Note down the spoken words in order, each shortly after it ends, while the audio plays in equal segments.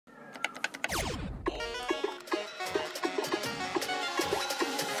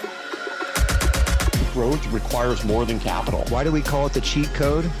growth requires more than capital. Why do we call it the cheat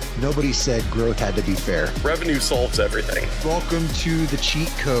code? Nobody said growth had to be fair. Revenue solves everything. Welcome to the cheat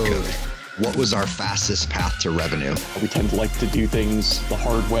code. What was our fastest path to revenue? We tend to like to do things the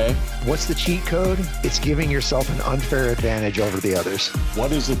hard way. What's the cheat code? It's giving yourself an unfair advantage over the others.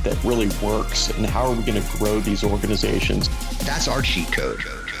 What is it that really works, and how are we going to grow these organizations? That's our cheat code.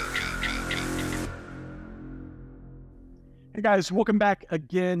 Hey guys, welcome back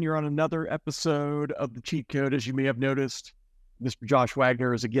again. You're on another episode of the Cheat Code. As you may have noticed, Mr. Josh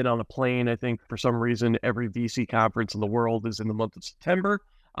Wagner is again on a plane. I think for some reason, every VC conference in the world is in the month of September.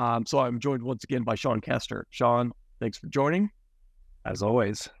 So I'm joined once again by Sean Kester. Sean, thanks for joining. As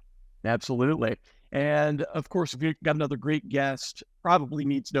always. Absolutely. And of course, we've got another great guest, probably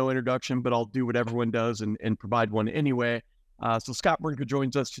needs no introduction, but I'll do what everyone does and provide one anyway. So Scott Brinker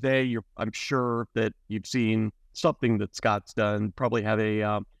joins us today. I'm sure that you've seen something that Scott's done, probably have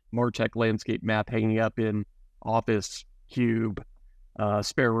a MarTech landscape map hanging up in office, cube,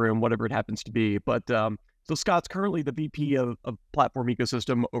 spare room, whatever it happens to be. But so Scott's currently the VP of platform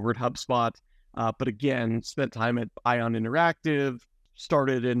ecosystem over at HubSpot, but again, spent time at Ion Interactive,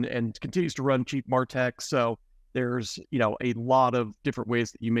 started and continues to run Chief Martech. So there's, a lot of different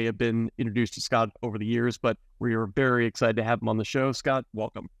ways that you may have been introduced to Scott over the years, but we are very excited to have him on the show. Scott,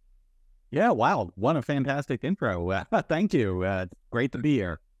 welcome. Yeah, wow. What a fantastic intro. Thank you. Great to be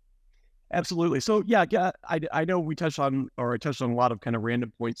here. Absolutely. So yeah, I know I touched on a lot of kind of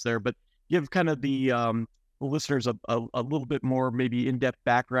random points there, but give kind of the listeners a little bit more maybe in-depth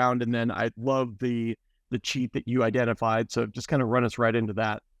background, and then I'd love the cheat that you identified. So just kind of run us right into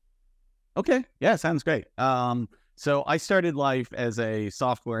that. Okay. Yeah, sounds great. So I started life as a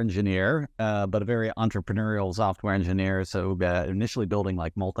software engineer, but a very entrepreneurial software engineer. So initially building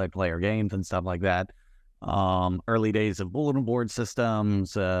like multiplayer games and stuff like that. Early days of bulletin board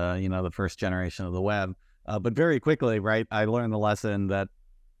systems, the first generation of the web. But very quickly, right, I learned the lesson that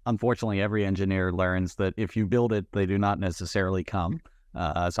unfortunately every engineer learns that if you build it, they do not necessarily come.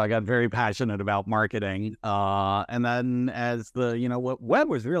 So I got very passionate about marketing. And then as what web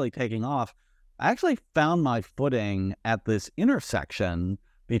was really taking off, I actually found my footing at this intersection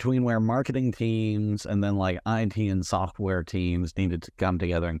between where marketing teams and then like IT and software teams needed to come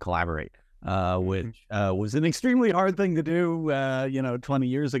together and collaborate, which was an extremely hard thing to do, 20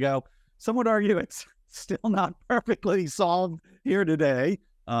 years ago. Some would argue it's still not perfectly solved here today.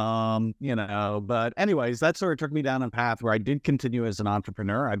 But anyways, that sort of took me down a path where I did continue as an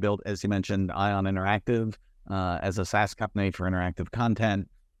entrepreneur. I built, as you mentioned, Ion Interactive as a SaaS company for interactive content.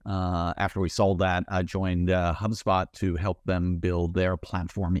 After we sold that, I joined HubSpot to help them build their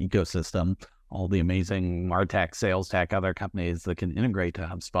platform ecosystem, all the amazing MarTech, sales tech, other companies that can integrate to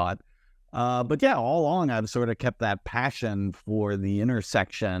HubSpot. But yeah, all along, I've sort of kept that passion for the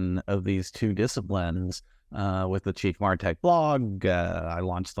intersection of these two disciplines. With the Chief Martech blog, I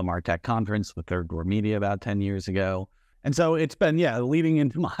launched the MarTech conference with Third Door Media about 10 years ago. And so it's been, leading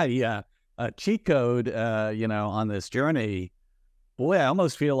into my cheat code, on this journey. Boy, I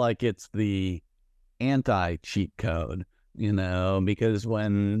almost feel like it's the anti-cheat code, because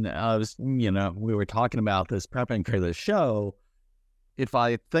when I was, we were talking about this, prepping for this show, if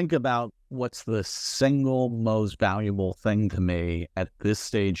I think about what's the single most valuable thing to me at this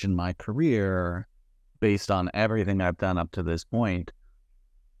stage in my career, based on everything I've done up to this point,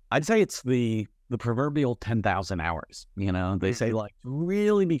 I'd say it's the proverbial 10,000 hours. They say like to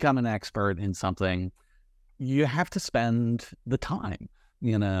really become an expert in something, you have to spend the time,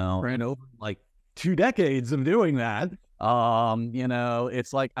 right over like 2 decades of doing that.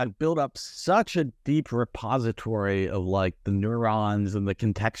 It's like I've built up such a deep repository of like the neurons and the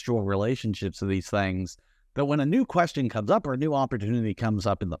contextual relationships of these things that when a new question comes up or a new opportunity comes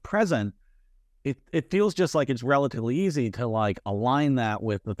up in the present, it feels just like it's relatively easy to like align that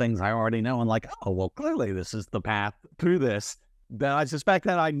with the things I already know and like, oh, well, clearly this is the path through this. But I suspect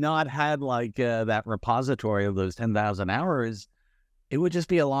that I'd not had like that repository of those 10,000 hours, it would just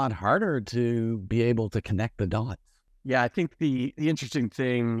be a lot harder to be able to connect the dots. Yeah, I think the interesting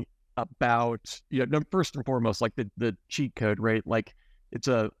thing about, first and foremost, like the cheat code, right? Like it's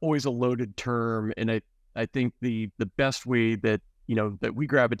always a loaded term. And I think the best way that we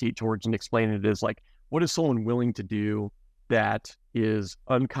gravitate towards and explain it is like, what is someone willing to do that is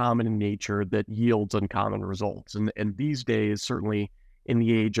uncommon in nature that yields uncommon results? And these days, certainly in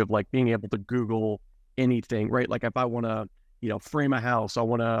the age of like being able to Google anything, right? Like if I want to, frame a house, I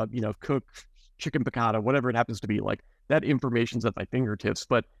want to, cook chicken piccata, whatever it happens to be, like that information's at my fingertips,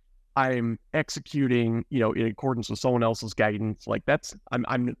 but I'm executing, in accordance with someone else's guidance. Like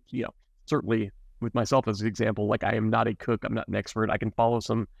I'm certainly with myself as an example, like I am not a cook, I'm not an expert. I can follow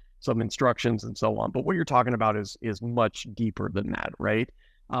some some instructions and so on. But what you're talking about is much deeper than that, right?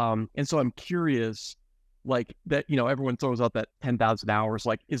 And so I'm curious, like that, everyone throws out that 10,000 hours.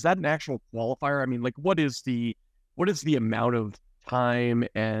 Like, is that an actual qualifier? I mean, like, what is the amount of time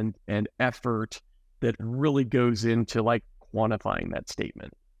and effort that really goes into like quantifying that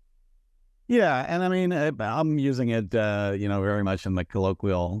statement? Yeah, and I mean, I'm using it, very much in the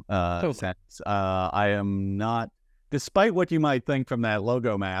colloquial sense. I am not, despite what you might think from that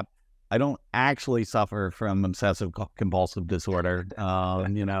logo map, I don't actually suffer from obsessive compulsive disorder,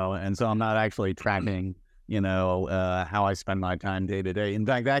 and so I'm not actually tracking, how I spend my time day to day. In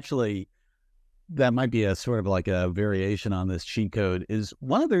fact, actually, that might be a sort of like a variation on this cheat code. Is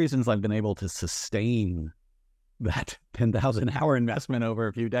one of the reasons I've been able to sustain that 10,000 hour investment over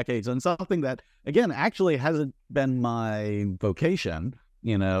a few decades on something that, again, actually hasn't been my vocation.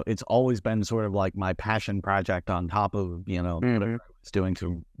 It's always been sort of like my passion project on top of, whatever I was doing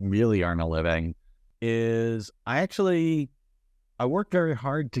to really earn a living. Is I work very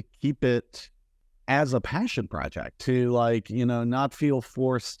hard to keep it as a passion project, to like, not feel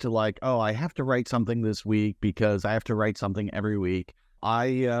forced to like, oh, I have to write something this week because I have to write something every week.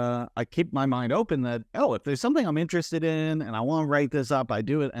 I keep my mind open that, if there's something I'm interested in and I want to write this up, I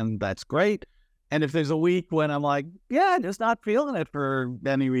do it, and that's great. And if there's a week when I'm like, just not feeling it for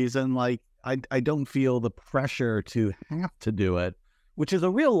any reason, like I don't feel the pressure to have to do it, which is a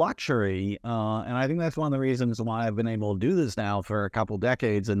real luxury. And I think that's one of the reasons why I've been able to do this now for a couple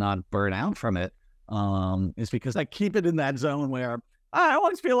decades and not burn out from it, is because I keep it in that zone where I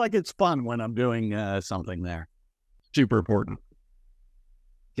always feel like it's fun when I'm doing something there. Super important.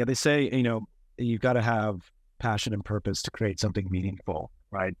 Yeah, they say, you've got to have passion and purpose to create something meaningful,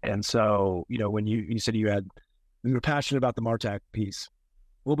 right? And so, when you said you were passionate about the MarTech piece,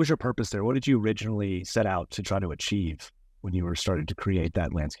 what was your purpose there? What did you originally set out to try to achieve when you were starting to create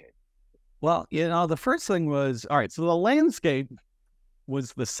that landscape? Well, the first thing was, all right, so the landscape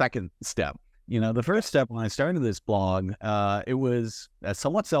was the second step. The first step when I started this blog, it was a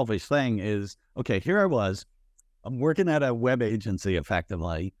somewhat selfish thing is, okay, here I was. I'm working at a web agency,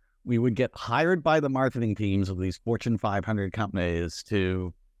 effectively. We would get hired by the marketing teams of these Fortune 500 companies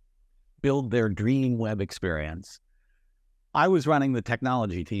to build their dream web experience. I was running the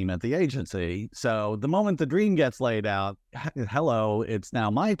technology team at the agency. So the moment the dream gets laid out, hello, it's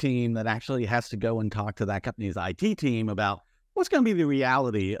now my team that actually has to go and talk to that company's IT team about what's going to be the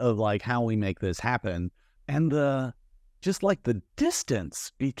reality of like how we make this happen. And just like the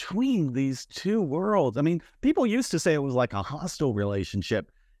distance between these two worlds. I mean, people used to say it was like a hostile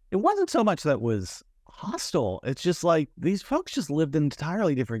relationship. It wasn't so much that was hostile. It's just like these folks just lived in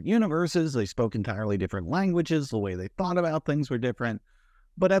entirely different universes. They spoke entirely different languages. The way they thought about things were different.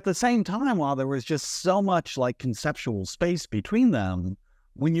 But at the same time, while there was just so much like conceptual space between them,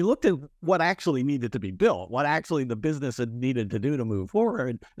 when you looked at what actually needed to be built, what actually the business had needed to do to move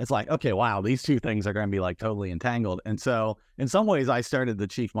forward, it's like, okay, wow, these two things are going to be like totally entangled. And so in some ways, I started the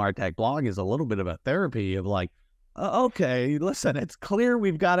Chief Martech blog as a little bit of a therapy of like, okay, listen, it's clear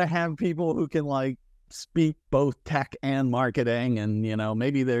we've got to have people who can like speak both tech and marketing. And,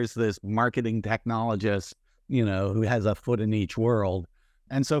 maybe there's this marketing technologist, who has a foot in each world.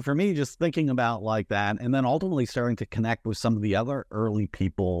 And so for me, just thinking about like that, and then ultimately starting to connect with some of the other early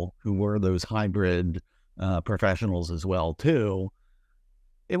people who were those hybrid professionals as well, too,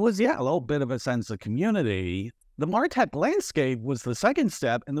 it was, a little bit of a sense of community. The MarTech landscape was the second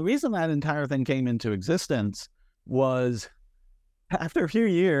step. And the reason that entire thing came into existence was after a few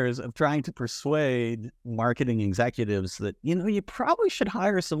years of trying to persuade marketing executives that, you probably should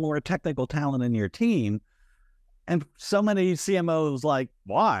hire some more technical talent in your team. And so many CMOs like,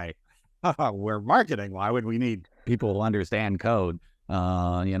 why? We're marketing. Why would we need people who understand code?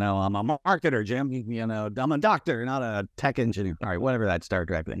 I'm a marketer, Jim. I'm a doctor, not a tech engineer. All right, whatever that Star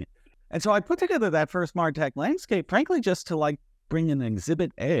Trek thing. And so I put together that first MarTech landscape, frankly, just to like bring an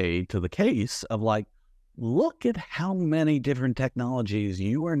exhibit A to the case of like, look at how many different technologies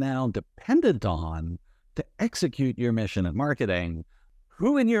you are now dependent on to execute your mission in marketing.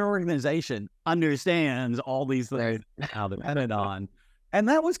 Who in your organization understands all these things now dependent on? And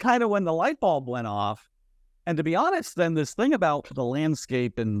that was kind of when the light bulb went off. And to be honest, then this thing about the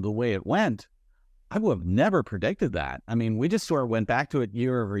landscape and the way it went, I would have never predicted that. I mean, we just sort of went back to it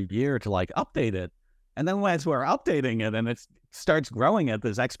year over year to like update it. And then as we're updating it and it starts growing at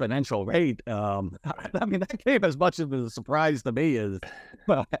this exponential rate, I mean, that came as much of a surprise to me as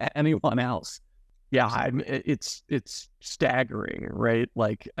anyone else. Yeah, it's staggering, right?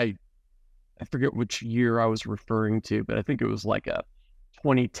 Like I forget which year I was referring to, but I think it was like a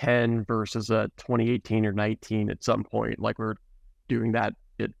 2010 versus a 2018 or 19 at some point. Like we're doing that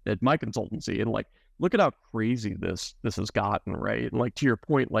at my consultancy, and like, look at how crazy this has gotten, right? And like, to your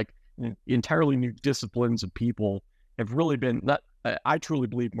point, like entirely new disciplines of people have really been not. I truly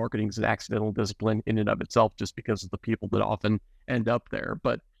believe marketing is an accidental discipline in and of itself, just because of the people that often end up there.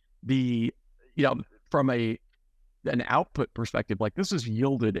 But from an output perspective, like this has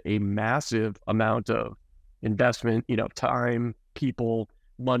yielded a massive amount of investment, time, people,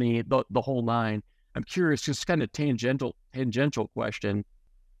 money, the whole nine. I'm curious, just kind of tangential question.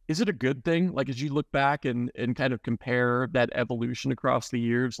 Is it a good thing? Like, as you look back and kind of compare that evolution across the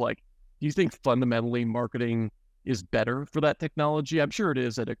years, like, do you think fundamentally marketing is better for that technology? I'm sure it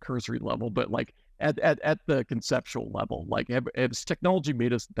is at a cursory level, but like at the conceptual level, like has technology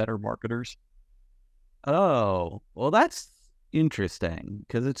made us better marketers? Oh, well, that's interesting,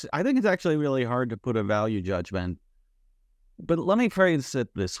 because I think it's actually really hard to put a value judgment. But let me phrase it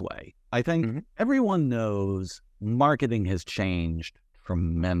this way. I think everyone knows marketing has changed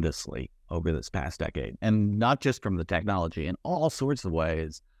tremendously over this past decade, and not just from the technology in all sorts of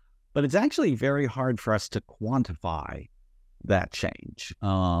ways, but it's actually very hard for us to quantify that change,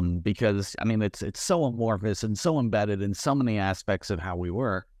 because I mean, it's so amorphous and so embedded in so many aspects of how we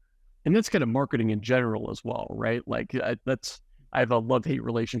work. And that's kind of marketing in general as well, right? Like I have a love-hate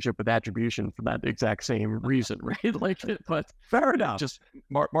relationship with attribution for that exact same reason, right? Like, but fair enough. Just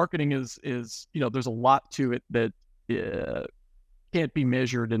marketing is there's a lot to it that can't be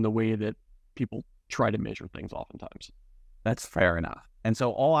measured in the way that people try to measure things oftentimes. That's fair enough. And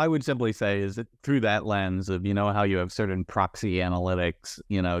so all I would simply say is that through that lens of, how you have certain proxy analytics,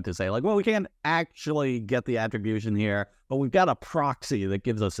 to say like, well, we can't actually get the attribution here, but we've got a proxy that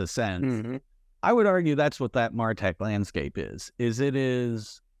gives us a sense. I would argue that's what that MarTech landscape is it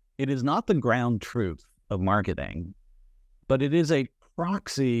is not the ground truth of marketing, but it is a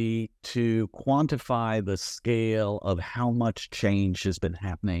proxy to quantify the scale of how much change has been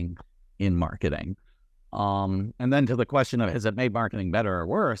happening in marketing. And then to the question of, has it made marketing better or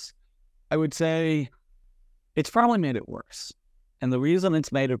worse? I would say it's probably made it worse. And the reason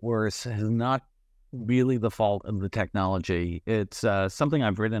it's made it worse is not really the fault of the technology. It's something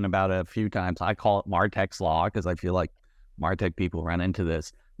I've written about a few times. I call it MarTech's Law, because I feel like MarTech people run into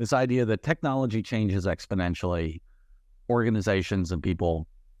this idea that technology changes exponentially. Organizations and people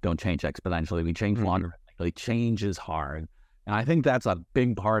don't change exponentially. We change logarithmically. Change is hard. And I think that's a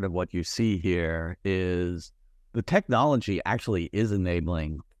big part of what you see here is the technology actually is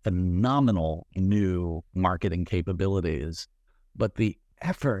enabling phenomenal new marketing capabilities, but the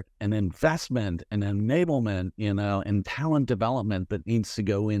effort and investment and enablement, and talent development that needs to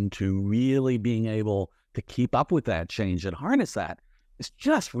go into really being able to keep up with that change and harness that is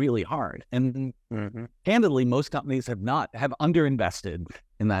just really hard. And candidly, most companies have underinvested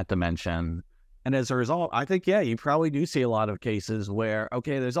in that dimension. And as a result, I think, you probably do see a lot of cases where,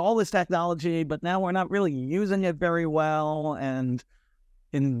 okay, there's all this technology, but now we're not really using it very well. And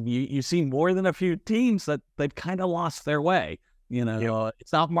you see more than a few teams that they've kind of lost their way.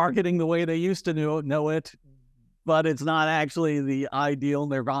 It's not marketing the way they used to know it, but it's not actually the ideal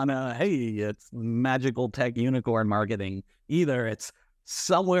nirvana. Hey, it's magical tech unicorn marketing either. It's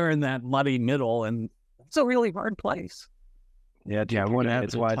somewhere in that muddy middle, and it's a really hard place. Yeah, I want to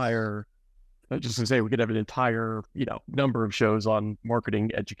add entire. Just to say, we could have an entire, number of shows on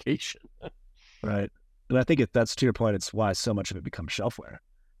marketing education. Right. And I think that's to your point, it's why so much of it becomes shelfware.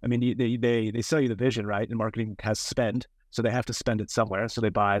 I mean, they sell you the vision, right? And marketing has spend, so they have to spend it somewhere. So they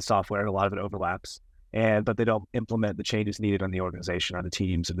buy software, and a lot of it overlaps. But they don't implement the changes needed on the organization or the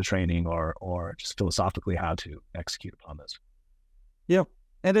teams and the training or just philosophically how to execute upon this. Yeah.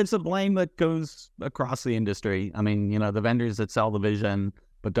 And it's a blame that goes across the industry. I mean, the vendors that sell the vision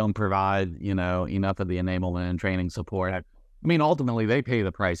but don't provide, enough of the enablement and training support. I mean, ultimately, they pay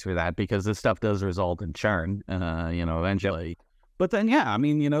the price for that because this stuff does result in churn, eventually. Yep. But then,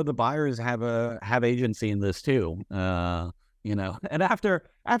 the buyers have agency in this too, and after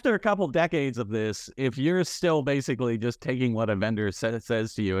a couple decades of this, if you're still basically just taking what a vendor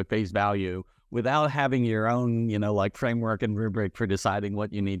says to you at face value without having your own, framework and rubric for deciding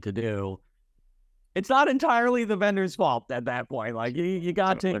what you need to do, it's not entirely the vendor's fault at that point. Like you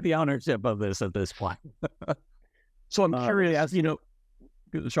got to take the ownership of this at this point. So I'm curious,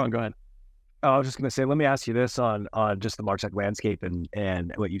 Sean, go ahead. I was just going to say, let me ask you this on just the MarTech landscape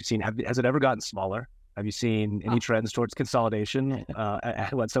and what you've seen. Has it ever gotten smaller? Have you seen any trends towards consolidation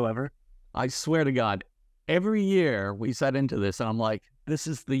whatsoever? I swear to God, every year we set into this and I'm like, this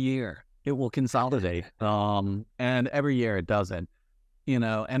is the year it will consolidate. And every year it doesn't.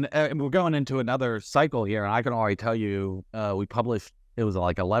 And we're going into another cycle here. And I can already tell you, we published, it was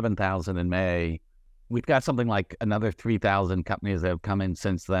like 11,000 in May. we've got something like another 3,000 companies that have come in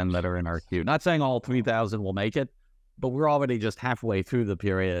since then that are in our queue. Not saying all 3,000 will make it, but we're already just halfway through the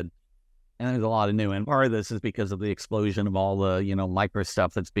period. And there's a lot of new. And part of this is because of the explosion of all the, micro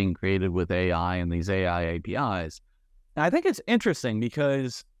stuff that's being created with AI and these AI APIs. And I think it's interesting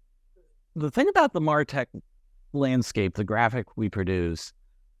because the thing about the MarTech landscape, the graphic we produce,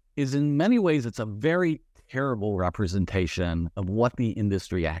 is in many ways it's a very terrible representation of what the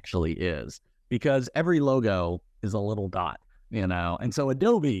industry actually is, because every logo is a little dot, and so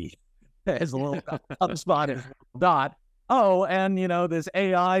Adobe has a little HubSpot dot. Oh, and this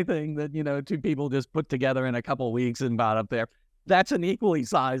AI thing that two people just put together in a couple of weeks and got up there, that's an equally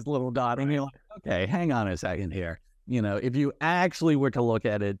sized little dot. And you're like, okay, hang on a second here. If you actually were to look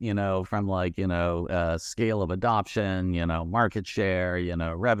at it, from scale of adoption, market share,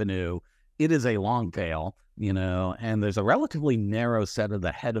 revenue, it is a long tail, and there's a relatively narrow set of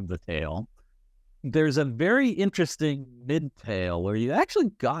the head of the tail. There's a very interesting mid-tail where you actually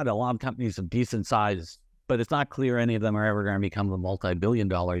got a lot of companies of decent size, but it's not clear any of them are ever going to become the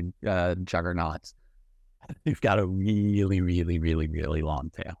multi-billion-dollar juggernauts. You've got a really, really, really, really long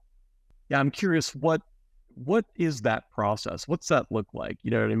tail. Yeah, I'm curious, what is that process? What's that look like?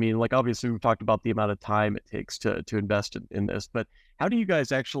 You know what I mean? Like, obviously, we've talked about the amount of time it takes to invest in this, but how do you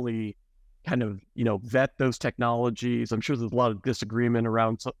guys actually kind of, vet those technologies? I'm sure there's a lot of disagreement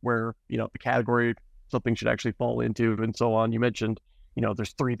around where, the category something should actually fall into and so on. You mentioned,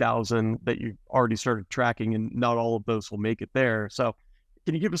 there's 3,000 that you've already started tracking, and not all of those will make it there. So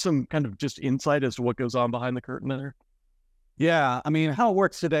can you give us some kind of just insight as to what goes on behind the curtain there? Yeah, I mean, how it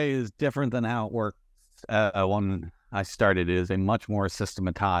works today is different than how it worked when I started. It is a much more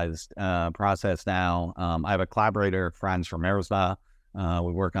systematized process now. I have a collaborator, Franz from Arizona.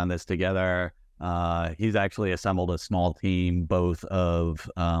 We work on this together. He's actually assembled a small team, both of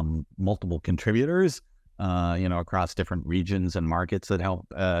multiple contributors, across different regions and markets that help,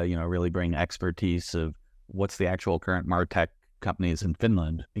 really bring expertise of what's the actual current MarTech companies in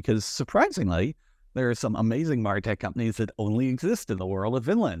Finland. Because surprisingly, there are some amazing MarTech companies that only exist in the world of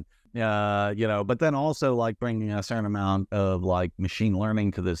Finland. But then also like bringing a certain amount of like machine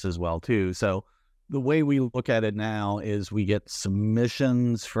learning to this as well too. So the way we look at it now is we get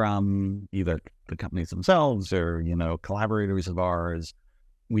submissions from either the companies themselves or, collaborators of ours.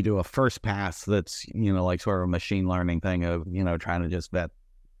 We do a first pass that's, like sort of a machine learning thing of, trying to just vet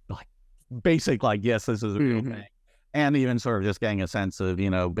like basic, like, yes, this is a real thing. And even sort of just getting a sense of,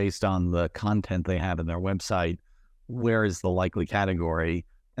 based on the content they have in their website, where is the likely category?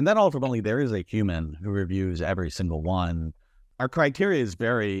 And then ultimately there is a human who reviews every single one. Our criteria is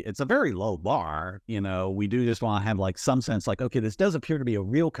it's a very low bar. We do just want to have like some sense like, okay, this does appear to be a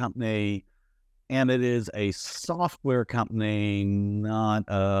real company and it is a software company, not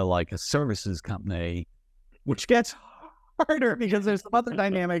like a services company, which gets harder because there's some other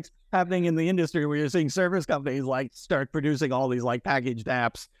dynamics happening in the industry where you're seeing service companies like start producing all these like packaged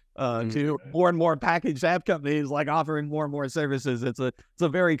apps to more and more packaged app companies like offering more and more services. It's a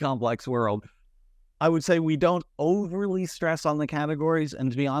very complex world. I would say we don't overly stress on the categories.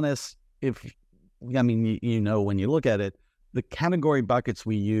 And to be honest, when you look at it, the category buckets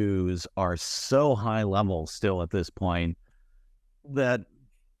we use are so high level still at this point that,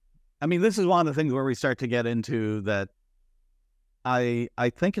 this is one of the things where we start to get into that I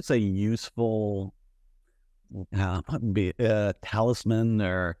think it's a useful talisman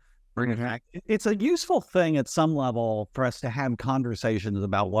or it's a useful thing at some level for us to have conversations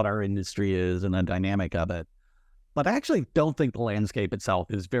about what our industry is and the dynamic of it. But I actually don't think the landscape itself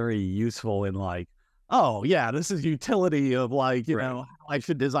is very useful in like, oh yeah, this is utility of like, how I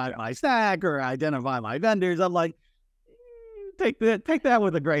should design my stack or identify my vendors. I'm like, take that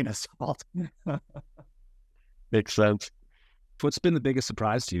with a grain of salt. Makes sense. What's been the biggest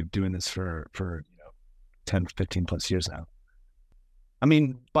surprise to you doing this for 10, 15 plus years now?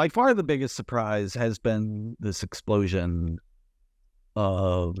 By far the biggest surprise has been this explosion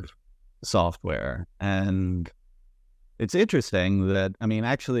of software. And it's interesting that,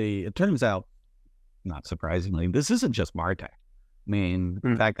 actually, it turns out, not surprisingly, this isn't just MarTech. In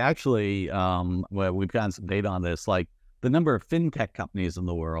fact, actually, we've gotten some data on this, like the number of fintech companies in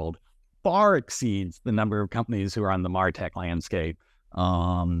the world far exceeds the number of companies who are on the MarTech landscape.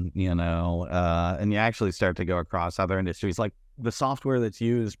 And you actually start to go across other industries, like the software that's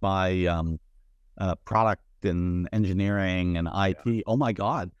used by product and engineering and IT. Oh my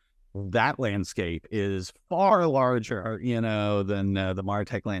God, that landscape is far larger, than the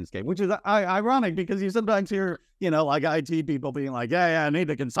MarTech landscape, which is ironic because you sometimes hear, like IT people being like, yeah, I need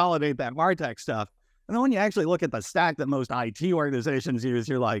to consolidate that MarTech stuff. And then when you actually look at the stack that most IT organizations use,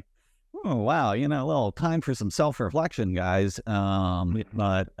 you're like, oh, wow, a little time for some self-reflection, guys.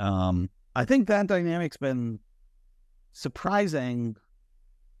 But I think that dynamic's been surprising,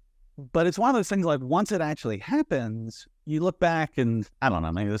 but it's one of those things like once it actually happens, you look back and I don't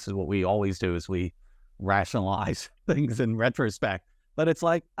know, maybe this is what we always do is we rationalize things in retrospect, but it's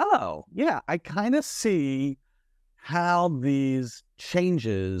like, oh yeah, I kind of see how these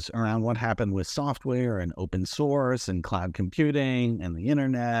changes around what happened with software and open source and cloud computing and the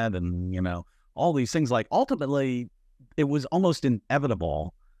internet and, all these things, like ultimately it was almost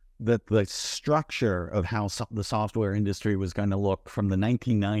inevitable that the structure of how the software industry was going to look from the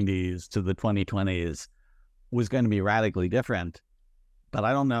 1990s to the 2020s was going to be radically different. But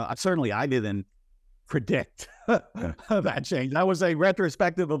I don't know. Certainly I didn't predict that change. That was a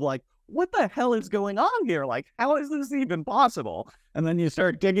retrospective of like, what the hell is going on here? Like, how is this even possible? And then you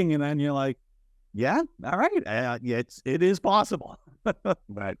start digging and then you're like, yeah, all right. It is possible.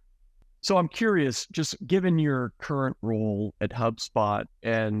 Right. So I'm curious, just given your current role at HubSpot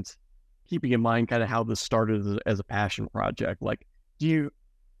and keeping in mind kind of how this started as a passion project, like, do you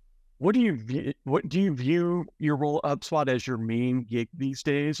view your role at HubSpot as your main gig these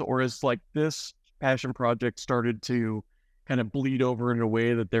days, or is like this passion project started to kind of bleed over in a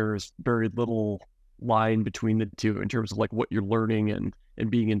way that there's very little line between the two in terms of like what you're learning and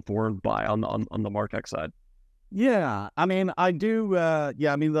being informed by on the MarTech side? Yeah, I mean, I do.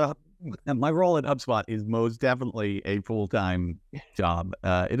 My role at HubSpot is most definitely a full-time job.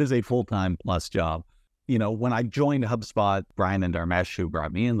 It is a full-time plus job. When I joined HubSpot, Brian and Dharmesh, who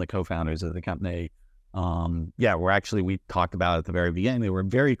brought me in, the co-founders of the company, we talked about at the very beginning, they were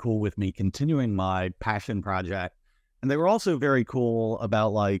very cool with me continuing my passion project. And they were also very cool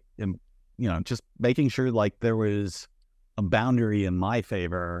about just making sure like there was a boundary in my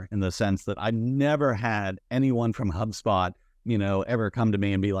favor in the sense that I never had anyone from HubSpot, ever come to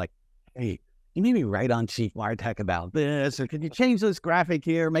me and be like, hey, you need me write on Chief Martech about this, or can you change this graphic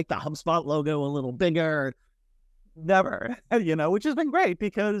here, make the HubSpot logo a little bigger? Never, which has been great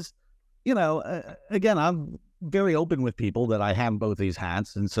because, again, I'm very open with people that I have both these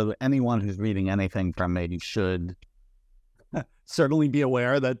hats. And so anyone who's reading anything from me should certainly be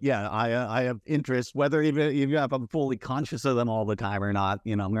aware that, I have interests, whether even if I'm fully conscious of them all the time or not,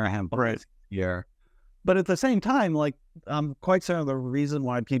 I'm going to have fun here. But at the same time, like, I'm quite certain the reason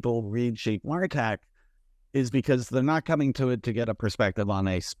why people read Chief Martech is because they're not coming to it to get a perspective on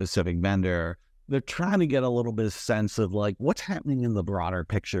a specific vendor. They're trying to get a little bit of sense of like, what's happening in the broader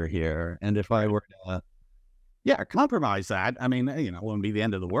picture here. And if I were to, compromise that, I mean, it wouldn't be the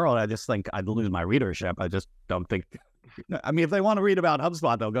end of the world. I just think I'd lose my readership. I just don't think, I mean, if they want to read about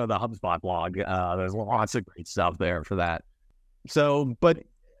HubSpot, they'll go to the HubSpot blog. There's lots of great stuff there for that. So, but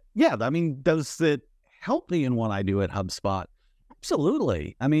yeah, I mean, does it help me in what I do at HubSpot?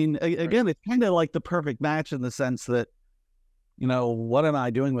 Absolutely. I mean, again, it's kind of like the perfect match in the sense that, what am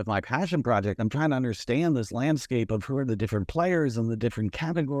I doing with my passion project? I'm trying to understand this landscape of who are the different players and the different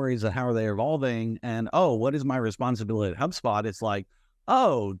categories and how are they evolving? And, what is my responsibility at HubSpot? It's like,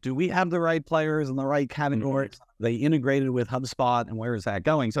 do we have the right players and the right categories? They integrated with HubSpot, and where is that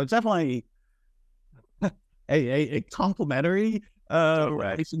going? So it's definitely a complementary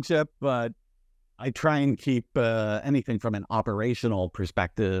relationship, but I try and keep anything from an operational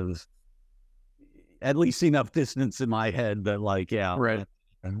perspective, at least enough distance in my head that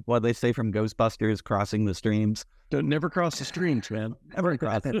what they say from Ghostbusters, crossing the streams. Don't never cross the streams, man. Never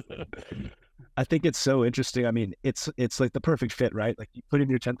cross it. I think it's so interesting. I mean, it's like the perfect fit, right? Like you put in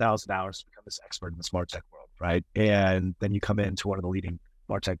your 10,000 hours to become this expert in the smart tech world, right? And then you come into one of the leading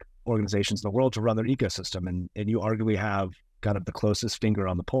smart tech organizations in the world to run their ecosystem. And you arguably have kind of the closest finger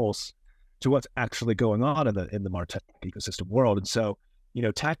on the pulse to what's actually going on in the MarTech ecosystem world. And so,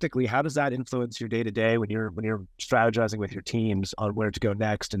 tactically, how does that influence your day-to-day when you're strategizing with your teams on where to go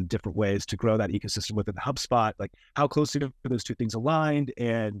next and different ways to grow that ecosystem within HubSpot? Like, how closely are those two things aligned?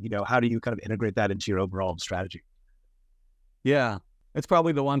 And, how do you kind of integrate that into your overall strategy? Yeah, it's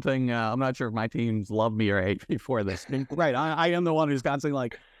probably the one thing, I'm not sure if my teams love me or hate me for this. Right, I am the one who's constantly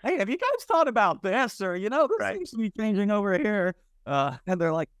like, hey, have you guys thought about this? Or, this seems to be changing over here. And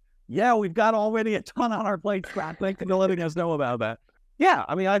they're like, yeah, we've got already a ton on our plate, Scott. Thanks for letting us know about that. Yeah,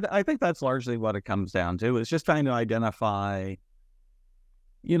 I mean, I think that's largely what it comes down to. It's just trying to identify,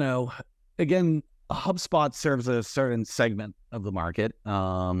 again, HubSpot serves a certain segment of the market.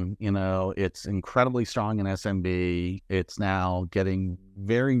 It's incredibly strong in SMB. It's now getting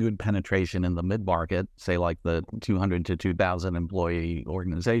very good penetration in the mid-market, say like the 200 to 2,000 employee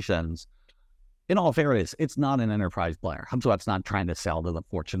organizations. In all fairness, it's not an enterprise player. HubSpot's not trying to sell to the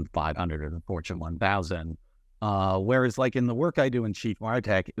Fortune 500 or the Fortune 1000. Whereas like in the work I do in Chief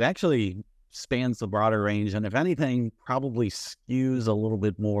Martech, it actually spans the broader range. And if anything, probably skews a little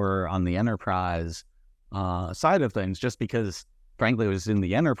bit more on the enterprise side of things, just because frankly, it was in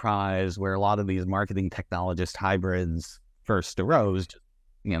the enterprise where a lot of these marketing technologist hybrids first arose,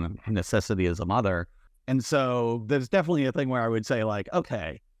 necessity is a mother. And so there's definitely a thing where I would say like,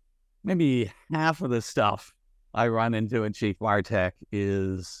 okay, maybe half of the stuff I run into in Chief Martech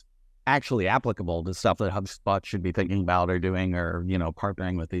is actually applicable to stuff that HubSpot should be thinking about or doing or,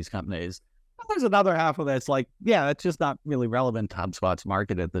 partnering with these companies. And there's another half of that's like, yeah, it's just not really relevant to HubSpot's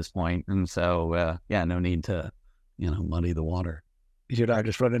market at this point. And so, no need to, muddy the water. Should I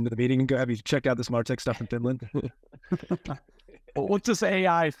just run into the meeting and go, have you checked out this MarTech stuff in Finland? Well, what's this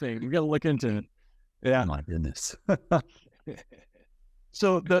AI thing? We got to look into it. Yeah. Oh my goodness.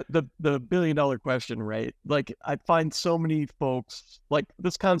 So the $1 billion question, right? Like I find so many folks like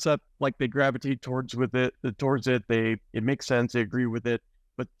this concept, like they gravitate towards it. It makes sense. They agree with it,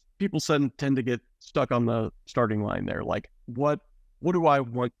 but people tend to get stuck on the starting line there. Like what do I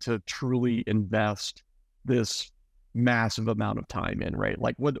want to truly invest this massive amount of time in, right?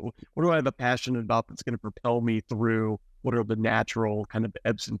 Like what do I have a passion about that's going to propel me through? What are the natural kind of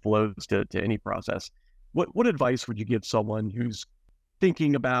ebbs and flows to any process? What advice would you give someone who's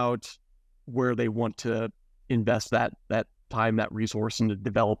thinking about where they want to invest that time, that resource into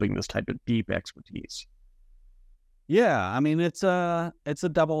developing this type of deep expertise? Yeah, I mean it's a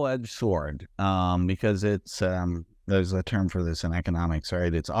double-edged sword because it's there's a term for this in economics,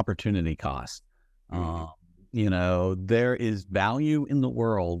 right? It's opportunity cost. There is value in the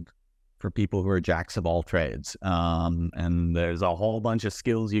world for people who are jacks of all trades. And there's a whole bunch of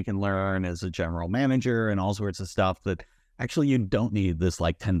skills you can learn as a general manager and all sorts of stuff that actually you don't need this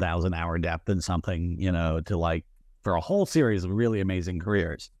like 10,000 hour depth in something, to like for a whole series of really amazing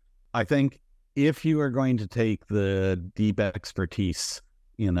careers. I think if you are going to take the deep expertise,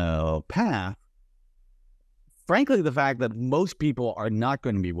 path, frankly, the fact that most people are not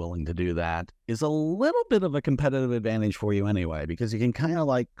going to be willing to do that is a little bit of a competitive advantage for you anyway, because you can kind of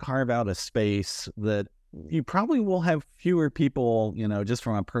like carve out a space that you probably will have fewer people, just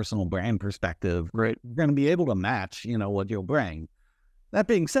from a personal brand perspective, right? You're going to be able to match, what you'll bring. That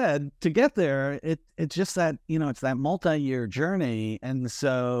being said, to get there, it's just that, it's that multi-year journey. And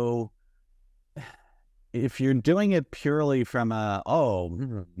so if you're doing it purely from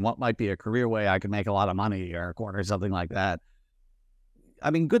what might be a career way I could make a lot of money or something like that,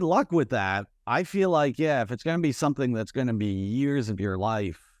 I mean, good luck with that. I feel like, if it's going to be something that's going to be years of your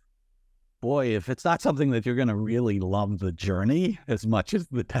life, boy, if it's not something that you're going to really love the journey as much as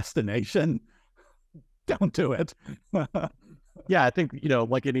the destination, don't do it. Yeah, I think,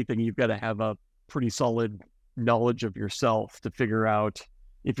 like anything, you've got to have a pretty solid knowledge of yourself to figure out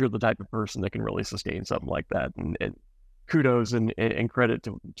if you're the type of person that can really sustain something like that. And kudos and credit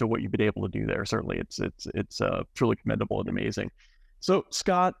to what you've been able to do there. Certainly it's truly commendable and amazing. So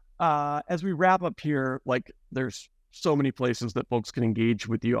Scott, as we wrap up here, like there's so many places that folks can engage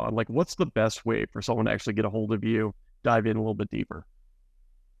with you on, like what's the best way for someone to actually get a hold of you, dive in a little bit deeper?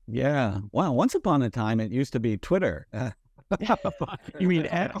 Yeah. Well, once upon a time, it used to be Twitter. You mean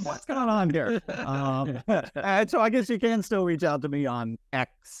X? What's going on here? So I guess you can still reach out to me on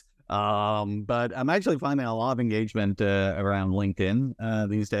X. But I'm actually finding a lot of engagement around LinkedIn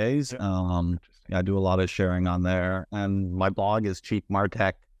these days. I do a lot of sharing on there. And my blog is Chief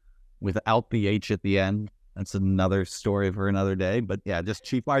Martech without the H at the end. That's another story for another day. But just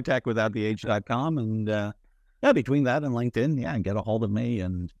Chief Martech without the H.com. And between that and LinkedIn, get a hold of me.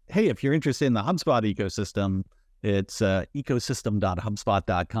 And hey, if you're interested in the HubSpot ecosystem, it's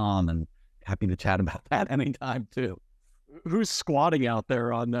ecosystem.hubspot.com, and happy to chat about that anytime too. Who's squatting out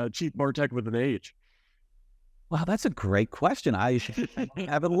there on Chief Martech with an H? Wow, that's a great question. I should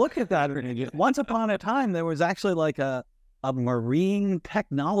have a look at that. Once upon a time, there was actually like a marine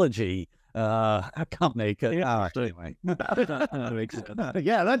technology company. Anyway. That makes sense.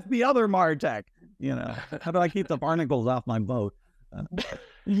 That's the other MarTech. How do I keep the barnacles off my boat?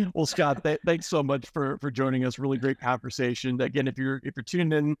 Well, Scott, thanks so much for joining us. Really great conversation. Again, if you're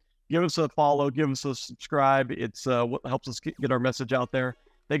tuned in, give us a follow, give us a subscribe. It's what helps us get our message out there.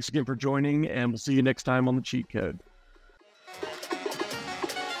 Thanks again for joining, and we'll see you next time on the Cheat Code.